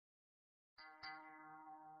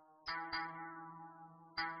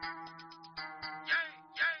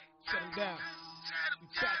We'll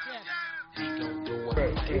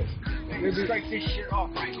strike this shit off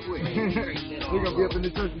right quick. We're gonna be up in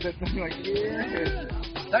the church with that thing like, yeah.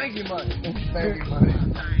 Thank you, money. Thank you, money.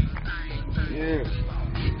 Yeah.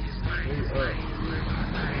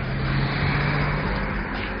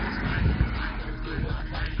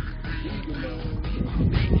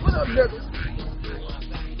 What up, nigga?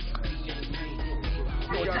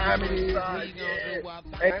 What time it is?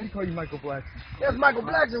 Hey, let me call you Michael Blackson. That's Michael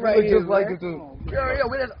Blackson right here, just like it too. Yeah,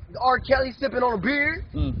 we just R. Kelly sipping on a beer.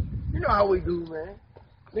 You know how we do, man.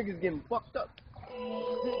 Niggas getting fucked up.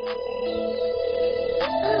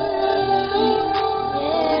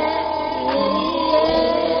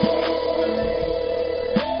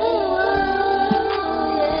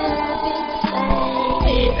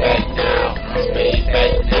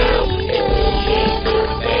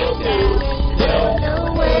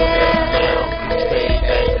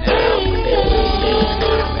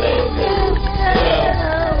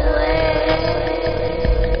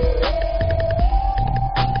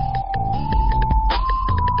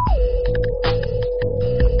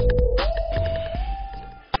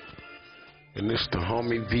 And it's the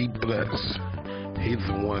homie V Bless. He's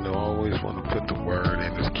the one that always want to put the word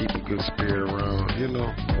in, just keep a good spirit around. You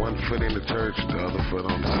know, one foot in the church, the other foot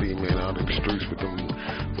on the cement, out in the streets with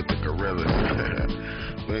the gorillas.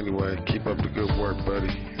 But anyway, keep up the good work,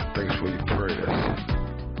 buddy. Thanks for your prayers.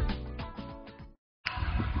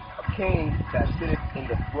 A king that sitteth in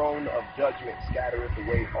the throne of judgment scattereth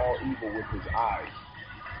away all evil with his eyes.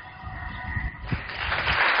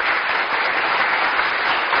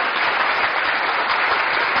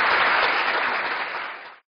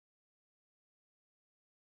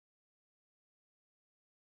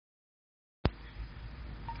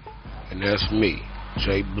 And that's me,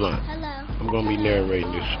 Jay Blunt. Hello. I'm going to be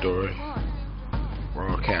narrating this story.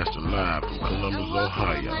 Broadcasting live from Columbus,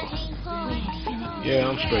 Ohio.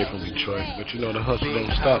 Yeah, I'm straight from Detroit, but you know the hustle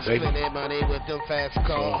don't stop, baby. So,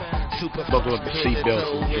 buckle up the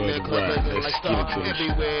seatbelt and enjoy the ride. Let's get into this.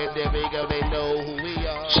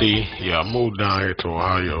 See, yeah, I moved down here to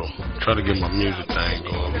Ohio. Try to get my music thing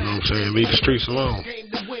going, you know what I'm saying? Leave the streets alone.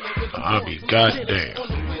 I'll be goddamn.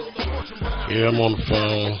 Yeah, I'm on the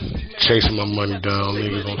phone, chasing my money down,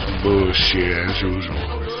 niggas on some bullshit as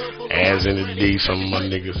usual. As in the D, some of my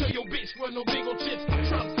niggas.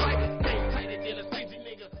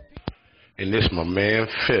 And this my man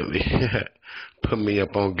Philly. Put me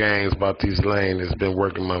up on games about these lanes that's been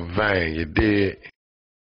working my vein, you did?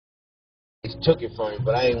 He took it from me,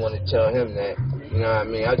 but I didn't want to tell him that. You know what I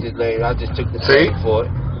mean? I just took the blame for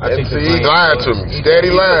it. He lied to me. Steady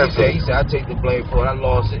lying to me. He said, I take the blame for it. I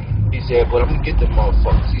lost it. He said, but I'm going to get them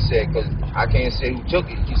motherfuckers. He said, because I can't say who took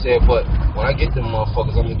it. He said, but when I get them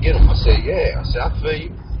motherfuckers, I'm going to get them. I said, yeah. I said, I feel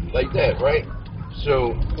you. Like that, right?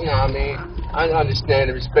 So, you know what I mean? I understand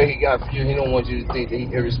the respect he got for you. He don't want you to think that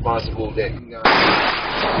he's irresponsible, that, you know.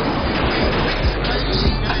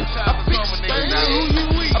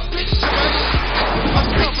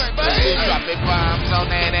 Dropping bombs on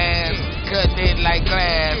that ass, cutting it like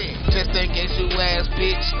glass. Just in case you ass,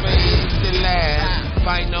 bitch, straight the last.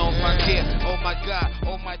 Find on my dear, oh my God,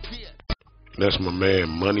 oh my dear. That's my man,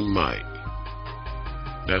 Money Mike.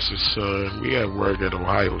 That's his son. We at work at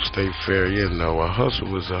Ohio State Fair, you know. A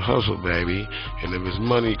hustle is a hustle, baby. And if it's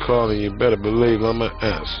money calling, you better believe I'm an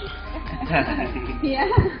answer. Yeah.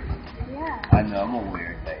 I know, I'm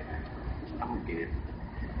aware of that. I'm going to get it.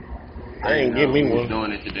 I ain't give me one.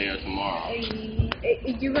 Doing it today or tomorrow.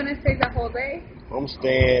 You gonna stay the whole day? I'm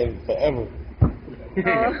staying forever. Oh,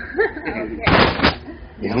 okay.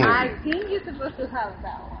 I think you're supposed to have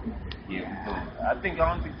that one. Yeah, I don't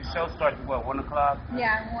think the show starts at what, 1 o'clock?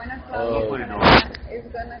 Yeah, 1 o'clock. We'll put it on. It's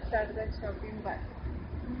gonna start the shopping, but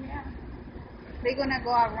yeah, they're gonna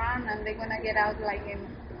go around and they're gonna get out like in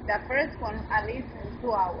the first one at least in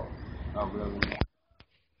 2 hours. Oh, really?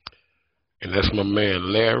 And that's my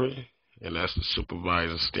man, Larry. And that's the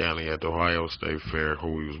supervisor, Stanley, at the Ohio State Fair,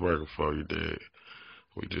 who we was working for, you did.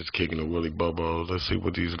 We just kicking the Willy Bobos. Let's see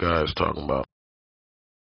what these guys talking about.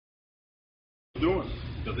 Doing?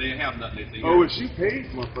 Because they didn't have nothing. They and she pays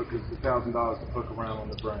motherfuckers $1,000 to fuck around on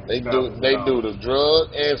the brain. They do the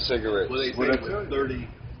drug and cigarettes. Well, they say 30.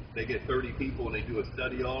 They get 30 people and they do a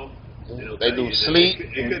study on them. They do sleep.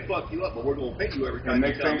 It could fuck you up, but we're gonna pay you every time. And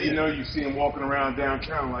next thing you know, you see them walking around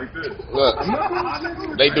downtown like this. Look,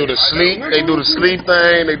 they do the sleep. They do the sleep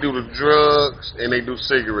thing. They do the drugs, and they do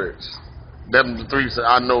cigarettes. Them the three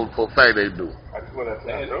I know for a fact they do. That's what I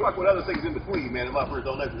said. And like with other things in between, man, a lot of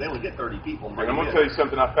people don't know because they only get 30 people. And I'm gonna tell you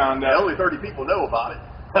something I found out. Only 30 people know about it.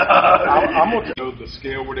 I'm gonna tell the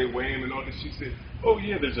scale where they weigh him and all this. She said, "Oh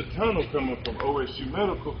yeah, there's a tunnel coming from OSU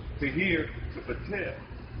Medical to here to Patel,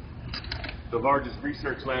 the largest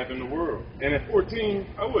research lab in the world." And at 14,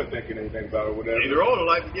 I wasn't thinking anything about it or whatever. Either older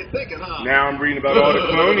like to get thinking, huh? Now I'm reading about all the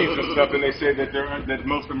colonies and stuff, and they say that that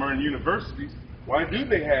most of them are in universities. Why do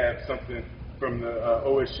they have something from the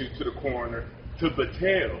OSU to the coroner to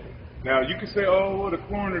Patel? Now you can say, "Oh, well, the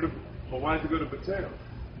coroner," well, why did it go to Patel?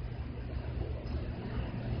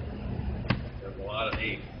 There's a lot of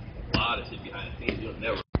shit behind the scenes. You'll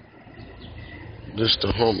never. This the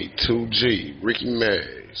homie 2G, Ricky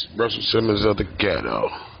Mays, Russell Simmons of the ghetto.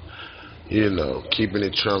 You know, keeping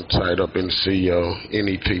it Trump tied up in the CEO,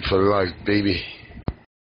 NEP for life, baby.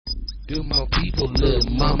 Do my people love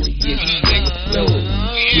mama, yeah, we on the flow.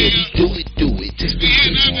 Yeah, we do it, just in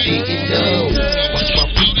case you didn't know. Watch my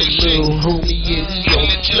people little homie, yeah, we on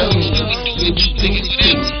the flow. Yeah, we do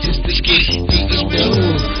it, just in case you didn't know.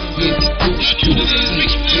 Yeah, we do it, yeah,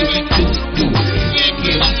 we do it. Yeah,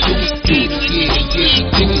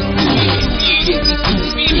 we do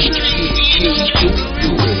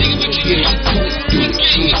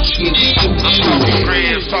it,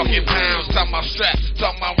 yeah, talking pounds, talking about straps,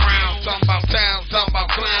 talking about rounds, talking about towns, talking about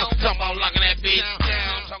clowns, talking about locking that bitch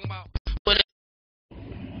down, talking about.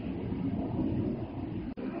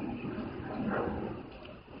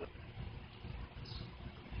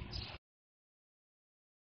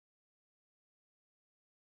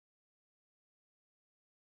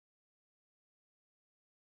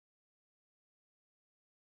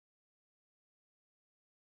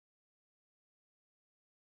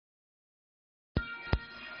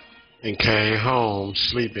 And came home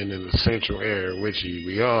sleeping in the central air, which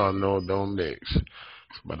we all know don't mix.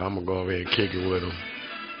 But I'm going to go over here and kick it with him.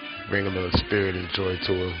 Bring a little spirit and joy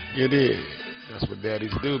to him. You did. That's what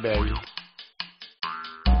daddies do, baby.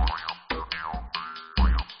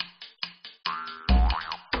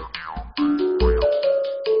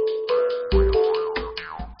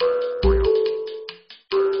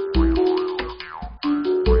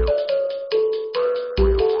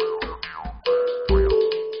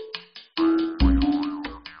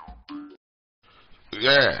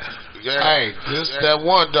 Yeah. Hey, this that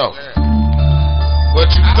one though. What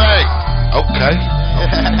you think? Okay.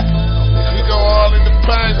 We go all in the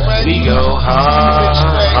paint, baby. We go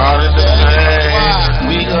hard in the paint.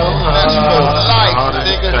 We go hard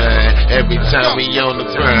in the paint. Every time we on the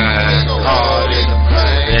grind, hard in the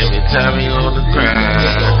paint. Every time we on the grind,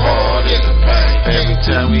 hard in the paint. Every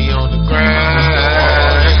time we on the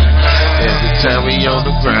grind. Every time we on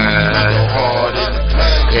the grind, hard in the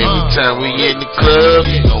paint. Every time we in the club,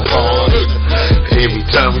 we go hard in the paint. Every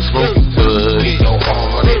time we smoke the bud, we go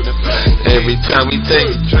hard in the paint. Every time we take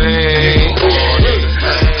a drink,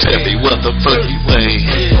 tell me what the fuck you think.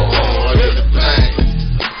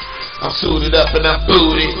 I'm suited up and I'm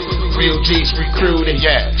booted. Real G's recruited,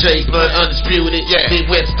 yeah. J Blunt undisputed, yeah.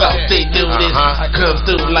 Midwest thought they knew this. I come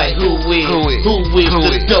through like who is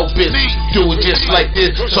the dopest? Do it just like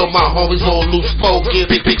this, so my homies won't lose focus.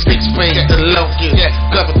 Big sprays, the locust,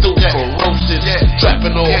 coming through corrosive,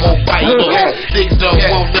 trapping on whole Bible. Niggas don't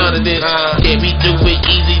want none of this. Yeah, we do it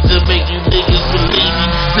easy to make you niggas believe me.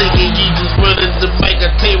 Singing Jesus running the mic, I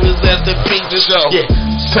terrors as the picture show. Yeah,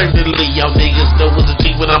 certainly y'all niggas know what to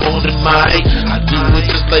do when I'm on the mic. I do it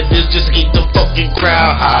just like this. Just keep the fucking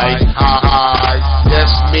crowd high.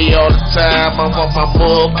 That's me all the time. I'm on my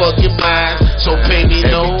motherfucking mind. So pay me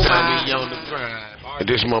no mind. On the grind.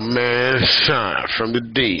 This my man Shine from the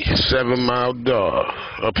D, 7 Mile Dog,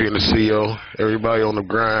 up here in the CO. Everybody on the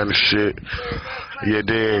grind and shit. Yeah,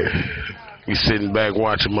 there. We sitting back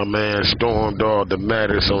watching my man Storm Dog the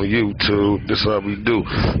Matters on YouTube. This how we do.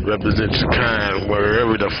 Represent your kind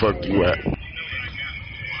wherever the fuck you at.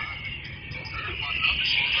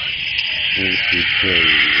 This is crazy,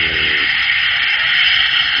 man.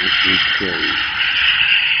 This is crazy.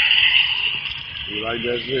 You like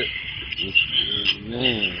that shit?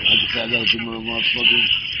 Man, I just got to do my motherfucking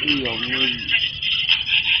video, man.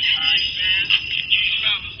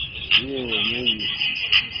 Yeah, man.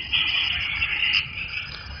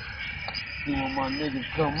 See when my niggas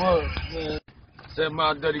come up, man. 7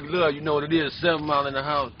 Mile Dirty Blood, you know what it is. 7 Mile in the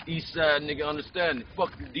house. East side nigga understand it.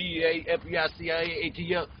 Fuck the DEA, FBI, CIA,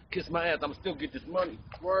 ATL. Kiss my ass. I'ma still get this money.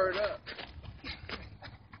 Word up.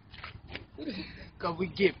 Cause we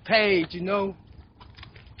get paid, you know.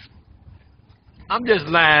 I'm just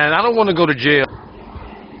lying. I don't want to go to jail.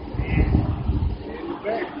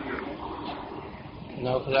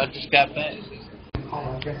 No, cause I just got back.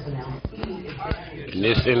 And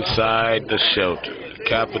this inside the shelter, the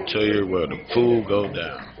cafeteria where the food go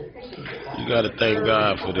down. You gotta thank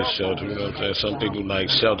God for this shelter, you know what I'm saying? Some people like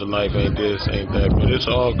shelter life ain't this, ain't that, but it's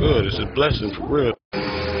all good. It's a blessing for real.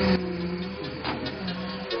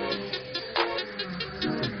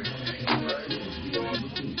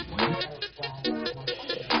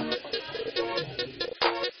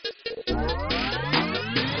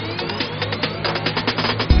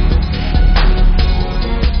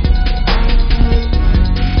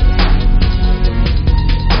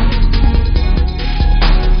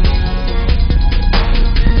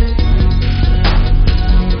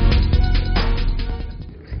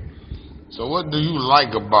 So what do you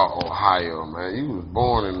like about Ohio, man? You was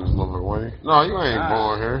born in this motherfucker, weren't you? No, you ain't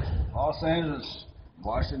born here. Los Angeles,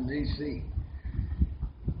 Washington, D.C.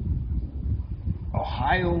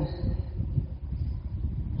 Ohio,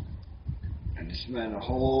 I just met a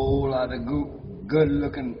whole lot of good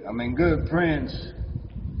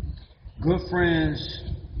friends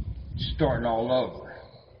starting all over.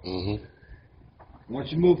 Mm-hmm.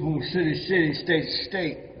 Once you move from city to city, state to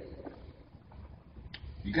state,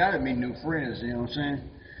 you gotta meet new friends, you know what I'm saying?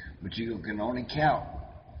 But you can only count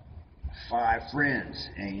 5 friends.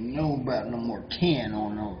 Ain't no more 10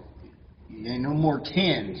 on no. Ain't no more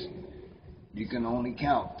 10s. You can only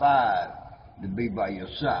count 5 to be by your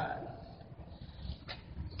side.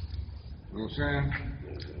 You know what I'm saying?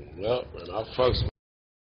 Yep, and I fucks.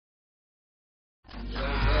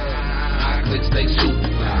 My click stay super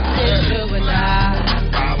fly.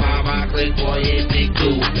 My click boy is big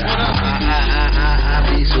too.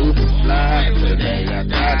 I be super fly. Today I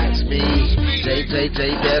got that's me. JJJ,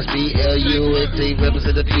 that's BLUNT,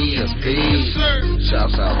 represent the PSP.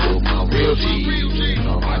 Shouts out to my real G's.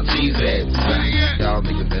 All my G's at. Y'all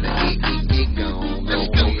niggas better get gone. No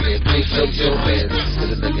more let me show your best.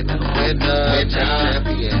 Instead of looking at the winner,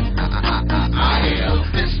 champion. I am.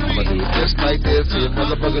 I'ma do it just like this. See a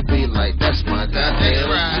motherfucker be like, that's my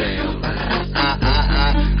goddamn jam.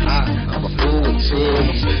 I'm a fool with you.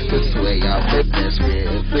 This way y'all flip that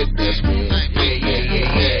script.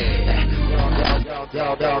 Yeah.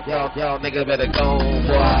 Y'all niggas better go,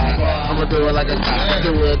 boy. I'ma do it like I gotta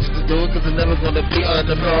do it. Just to do it, cause I'm never gonna be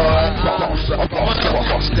unemployed.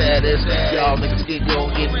 Boss status. Y'all niggas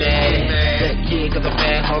gon' get mad. That kid got the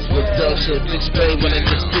madhouse production. Big spray when I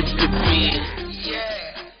just fix the beat.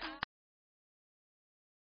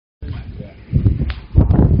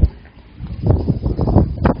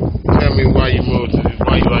 Tell me why you moved to,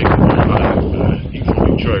 why you like Ohio, man? You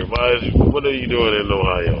from Detroit. What are you doing in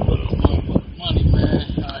Ohio, man? Money, man.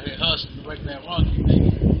 Out here hustling, breaking that monkey,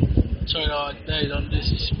 nigga. Detroit all day, don't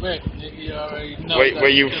disrespect, nigga. You already know. Where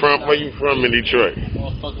you from? Where you from in Detroit?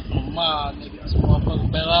 Motherfucker from a mile, nigga. This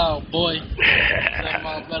motherfucker better out, boy. That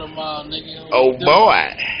mile better mile, nigga. Oh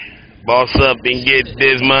boy. Boss up and get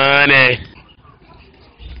this money.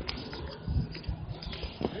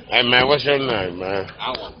 Hey man, what's your name, man?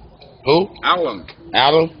 Alan. Who? Alan.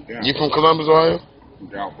 Alan? Yeah. You from Columbus, Ohio?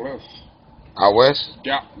 Out west. Out west?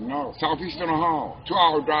 Yeah, no, southeastern Ohio.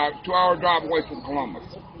 2-hour drive away from Columbus.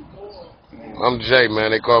 I'm Jay,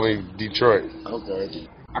 man. They call me Detroit. Okay.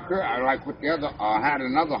 I like with the other, had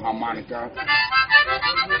another harmonica.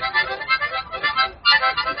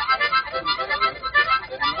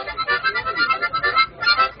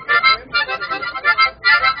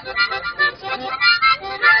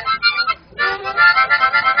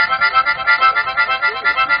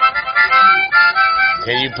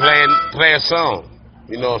 Can you play a song?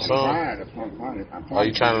 You know a song? Are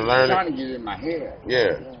you trying to learn it? I'm trying to get it in my head.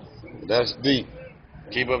 Yeah. That's deep.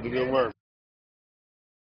 Keep up the good work.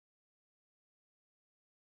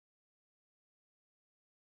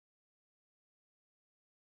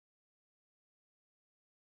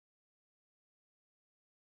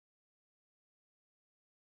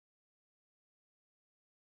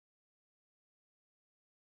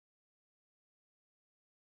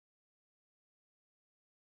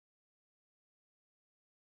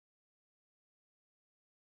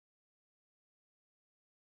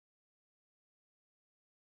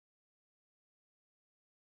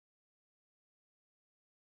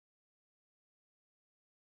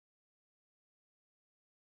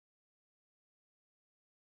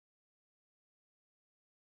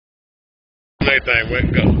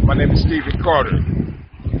 My name is Stephen Carter.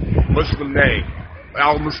 Muslim name,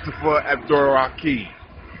 Al Mustafa Abdul Raqib.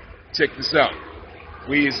 Check this out.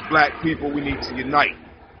 We as black people, we need to unite.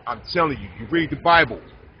 I'm telling you, you read the Bible,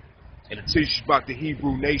 and it teaches you about the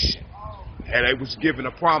Hebrew nation. And they was given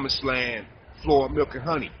a promised land, flow of milk and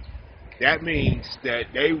honey. That means that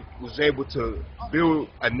they was able to build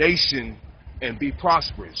a nation and be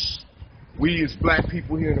prosperous. We as black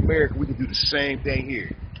people here in America, we can do the same thing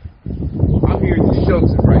here. I'm here in the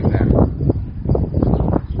shelter right now.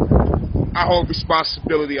 I hold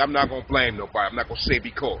responsibility. I'm not going to blame nobody. I'm not going to say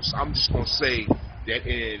because. I'm just going to say that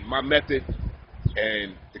in my method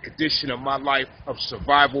and the condition of my life of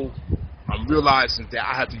survival, I'm realizing that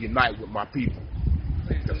I have to unite with my people.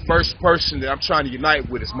 The first person that I'm trying to unite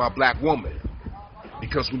with is my black woman.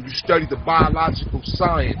 Because when you study the biological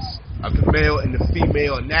science of the male and the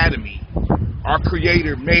female anatomy, our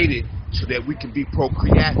Creator made it so that we can be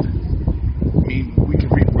procreative, meaning we can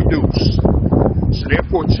reproduce. So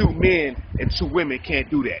therefore, 2 men and 2 women can't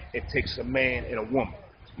do that. It takes a man and a woman.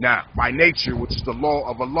 Now, by nature, which is the law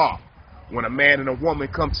of Allah, when a man and a woman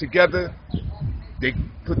come together, they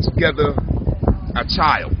put together a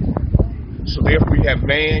child. So therefore, you have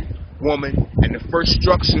man, woman, and the first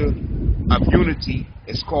structure of unity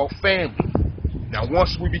is called family. Now,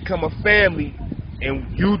 once we become a family, and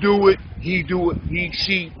you do it, he do it, he,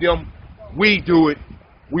 she, them, we do it,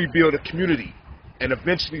 we build a community. And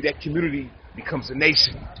eventually that community becomes a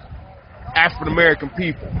nation. African American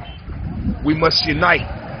people, we must unite.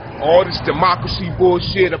 All this democracy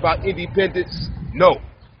bullshit about independence, no.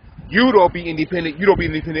 You don't be independent, you don't be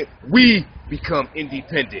independent, we become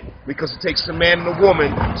independent. Because it takes a man and a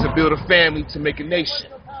woman to build a family to make a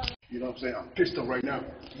nation. You know what I'm saying? I'm pissed off right now.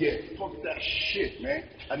 Yeah, fuck that shit, man.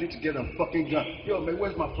 I need to get a fucking gun. Yo, man,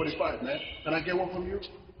 where's my 45, man? Can I get one from you?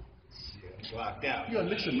 Yeah, locked out. Yo,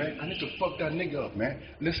 listen, man, I need to fuck that nigga up, man.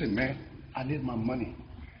 Listen, man, I need my money.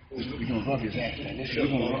 We're gonna rub his ass, man. We're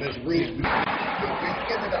gonna rub his real. Yo, man,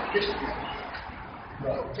 get me that pistol, man.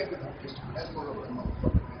 Bro, get me that pistol. Let's go over that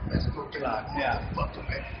motherfucker, man. Let's go get him. Fuck him,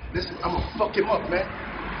 man. Listen, I'm gonna fuck him up, man.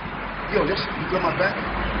 Yo, listen, you got my back?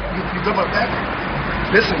 You got my back?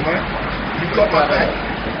 Listen, man, you got my back.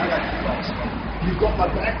 I got you, boss. You got my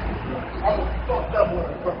back? I'm gonna fuck that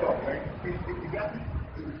motherfucker up, man. You got me?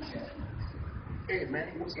 Hey,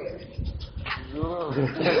 man, what's up?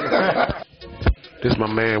 This my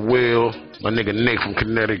man Will, my nigga Nick from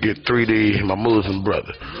Connecticut, 3D, my Muslim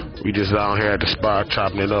brother. We just out here at the spot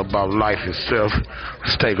chopping it up about life itself.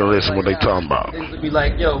 Let's take a listen what they talking about. Niggas would be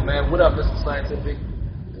like, yo, man, what up, Mr. Scientific?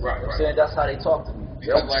 Right. I'm saying that's how they talk to me.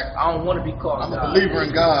 Yeah, like, I don't want to be called I'm a believer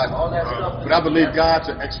in God, all that stuff, but I believe God's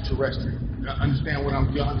an extraterrestrial. You understand what I'm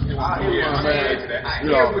saying? I hear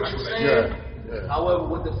what you're saying. Yeah. However,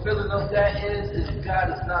 what the feeling of that is God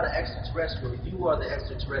is not an extraterrestrial. You are the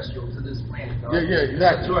extraterrestrial to this planet, dog. Yeah,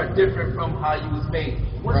 exactly. You are different from how you was made.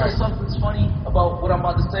 Wanna know something's funny about what I'm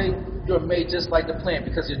about to say? You're made just like the plant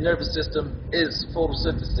because your nervous system is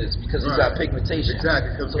photosynthesis because you got pigmentation.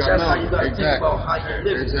 Exactly. So that's how you gotta think about how you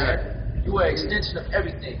live. You are an extension of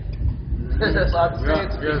everything. That's what I'm saying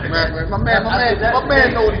to me. My man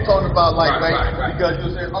know what he's talking about, like, right? Because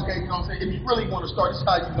you say, okay, you know what I'm saying? If you really want to start, this is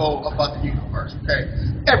how you know about the universe, okay?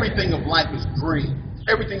 Everything of life is green.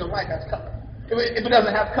 Everything of life has color. If it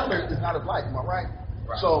doesn't have color, it's not of life, am I right?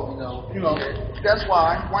 So, you know, that's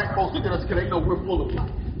why white folks look at us because they know we're full of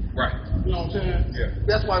life. Right. You know what I'm saying? Yeah.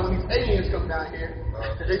 That's why when these aliens come down here,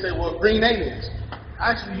 they say, well, green aliens.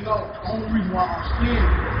 Actually, you know, the only reason why our skin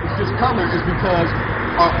is just colored is because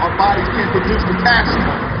our bodies can't produce potassium.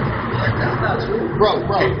 That's not true. Bro.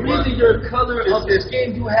 The reason your color of the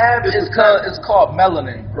skin you have is called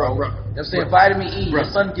melanin, bro. You know what I'm saying? Vitamin E, your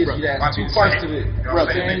sun gives you that. 2 parts of it.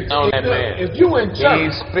 If you in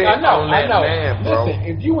church, I know. Listen,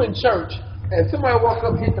 if you in church and somebody walk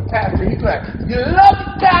up and hit the pastor, he's like, you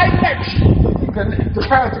love direction. The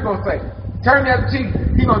pastor gonna say, turn that cheek,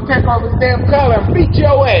 he gonna take off his damn collar and beat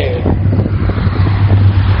your ass.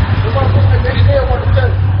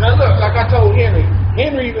 Now look, like I told Henry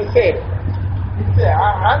even said it. He said,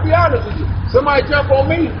 I'll be honest with you, somebody jump on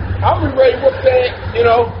me, I'll be ready to whoop that, you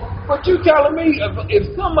know. But you telling me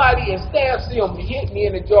if somebody in staff see him hit me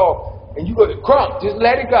in the jaw and you go to crump, just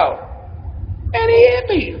let it go. And he hit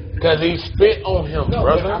me. Because he spit on him,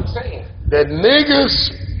 brother. I'm saying. That nigga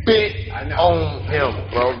spit on him,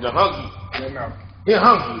 bro. The hungry. He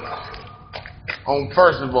hungry. On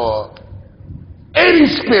first of all, and he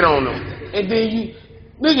spit on him. And then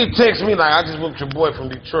nigga text me like, I just whooped your boy from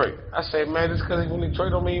Detroit. I said, man, just because he's from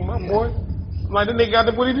Detroit don't mean my boy. I'm like, the nigga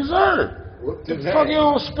got what he deserved. The fuck you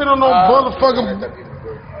don't spit on no motherfucker.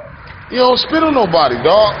 You don't spit on nobody,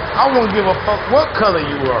 dog. I won't give a fuck what color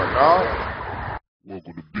you are, dog.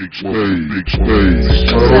 Welcome to Big Space.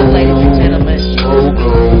 What's up, ladies and gentlemen?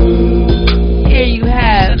 Here you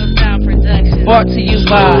have brought to you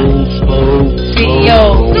by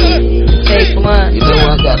CEO Jay Blunt. You know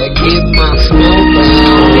I gotta get my smoke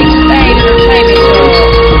on. Big Spade Entertainment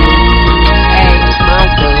Show.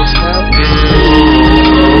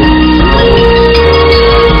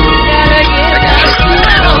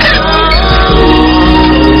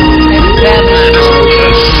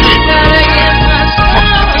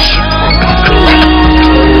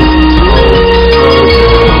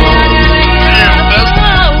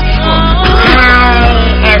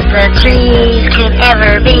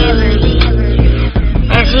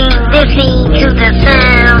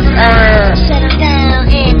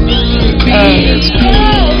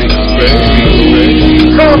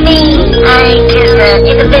 know me, I ain't just an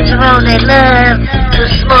individual that love to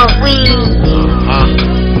smoke weed.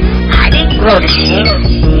 I didn't know the shit.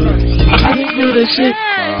 I didn't do the shit.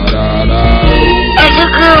 As you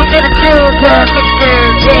grew to the tune to Mr.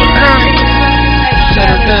 J. Clark. Shut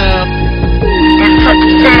her down. That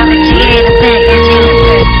fucking sound that you hear in the back as you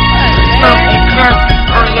smoke and puff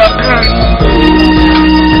on your blunt.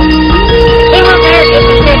 It won't hurt if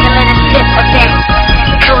you take a little sip of that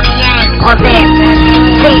cognac or that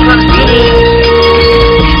table tea.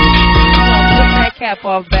 Put that cap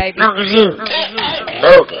off, baby. Long as you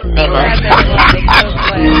smoke it, nigga.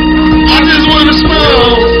 I just wanna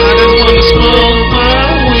smoke. I just wanna smoke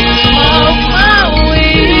my weed. Smoke my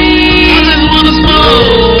weed. I just wanna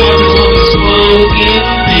smoke. I just wanna smoke it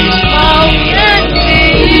deep. Smoke it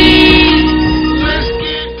deep. Let's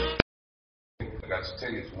get. I got your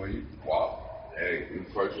tickets for you. Wow. Hey, you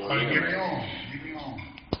the first one in there, man.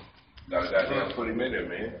 Got 20 minutes,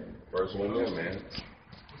 man. First one in, man.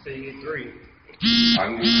 So you get 3. I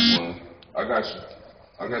can get you one. I got you.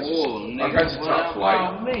 I got you. I got your top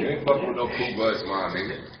flight. You ain't fucking with no cool butts, my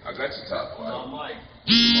nigga. I got your top flight.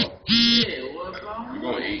 Yeah, what about? You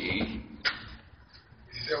going 8-8.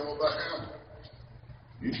 He said, what about him?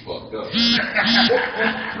 You fucked up.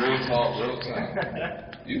 Real talk, real time.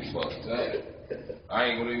 You fucked up. I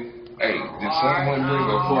ain't gonna even. Hey, did someone bring a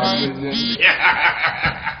fuck with them?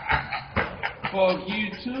 Fuck you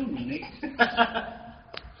too, nigga.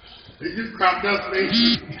 He just cropped up, man.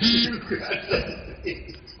 He just cropped up.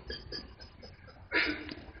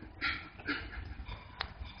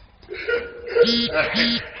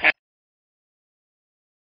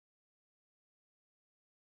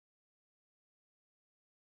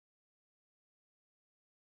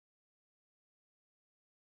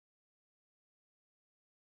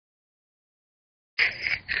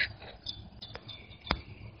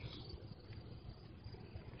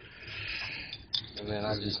 And then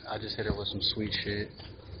I just hit her with some sweet shit.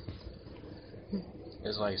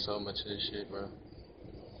 It's like so much of this shit, bro.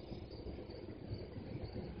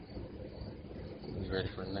 You ready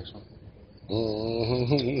for the next one?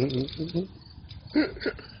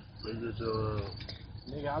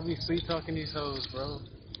 Nigga, I be sweet talking these hoes, bro.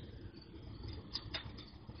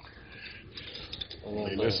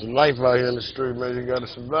 Hey, there's some life out here in the street, man. You gotta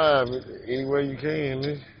survive it any way you can,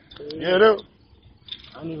 man. Yeah, though.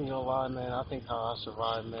 I ain't even gonna lie, man. I think how I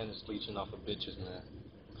survive, man, is leeching off of bitches, man.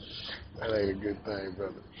 That ain't a good thing,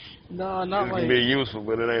 brother. No, not it like. It can be useful,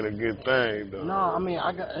 but it ain't a good thing, though. No, I mean,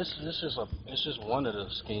 it's just one of the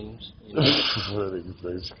schemes, you know.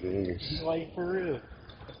 Schemes. Like for real.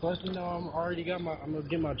 Plus, you know, I'm gonna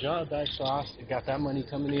get my job back, so I got that money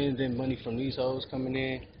coming in, then money from these hoes coming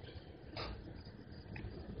in.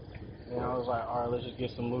 And I was like, all right, let's just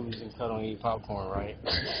get some movies and cut on eat popcorn, right?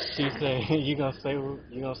 She said, you gonna stay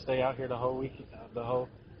out here the whole week, you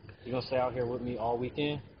gonna stay out here with me all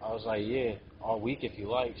weekend? I was like, yeah, all week if you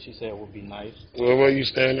like. She said it would be nice. Well, where you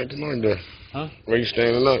staying at tonight, though? Huh? Where you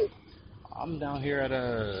staying tonight? I'm down here at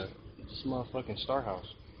this motherfucking Star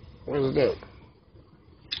House. Where is that?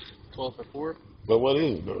 12 for 4. But what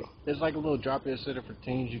is it, though? It's like a little drop-in center for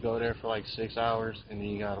teens. You go there for like 6 hours, and then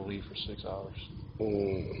you gotta leave for 6 hours.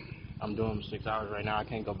 I'm doing 6 hours right now. I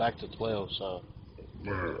can't go back to 12, so.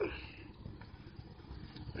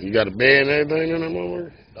 You got a bed and everything in that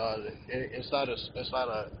motherfucker? It's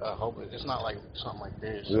not like something like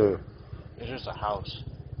this. Yeah. It's just a house.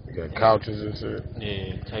 You got couches and shit?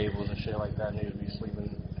 Yeah, tables and shit like that. Niggas be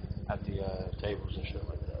sleeping at the tables and shit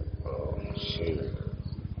like that. Oh, shit.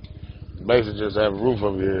 Basically just have a roof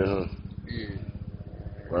over here, huh? Yeah.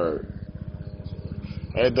 Right.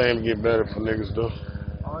 Everything to get better for niggas, though.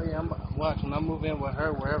 Oh, yeah, I'm watching. I move in with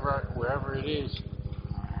her wherever it is.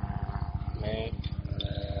 Man,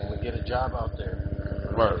 I'm gonna get a job out there.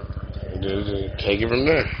 Right. And just take it from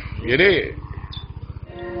there. Get in.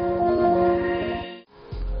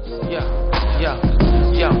 Yeah,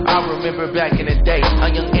 I remember back in the day, a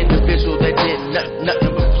young individual that did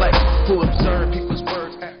nothing but play, who observed people's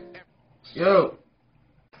words. Yo.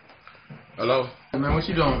 Hello? Man, what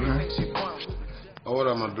you doing, man? Oh, what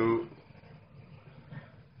up, my dude?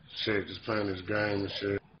 Shit, just playing this game and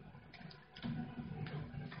shit.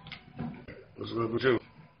 What's good with you?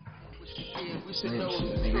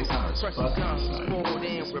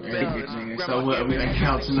 So what, we gonna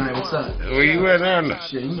count tonight? What's up? Where you at now?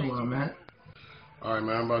 Shit, you know where I'm at. All right,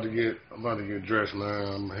 man. I'm about to get dressed, man.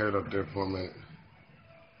 I'm gonna head up there for a minute.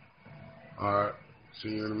 All right. See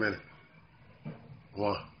you in a minute.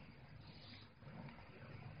 One.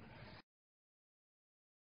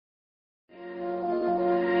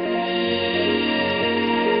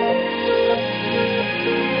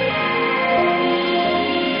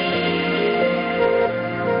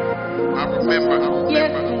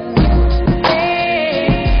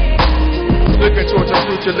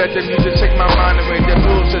 future, let the music take my mind away. The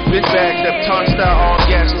rules has been back, the turnstile on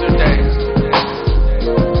yesterday.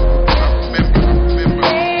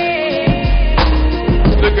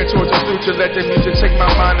 Looking towards the future, let the music take my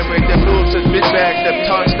mind away. The rules has been back, the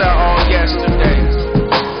turnstile on yesterday.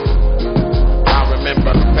 I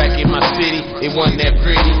remember back in my city, it wasn't that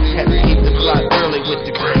pretty. Had to keep the block early with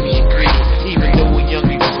the grimy and greedy. Even though we young,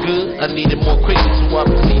 it was good. I needed more quickly, so I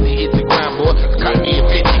proceeded to hit the ground, boy. Caught me a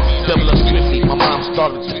 50, double up swiftly. My mom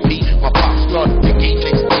started to pee, my pop started to geek.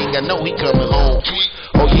 Next thing I know, he coming home.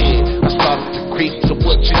 Oh yeah, I started to creep. So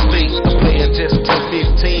what you think? A player just turned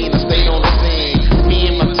 15. I stayed on the scene. Me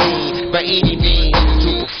and my team, by any means,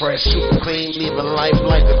 super fresh, super clean, living life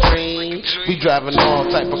like a dream. We driving all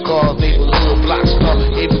type of cars, neighborhood block star.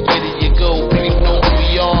 Everywhere you go, people know who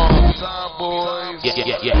we are. Boys.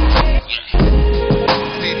 Yeah.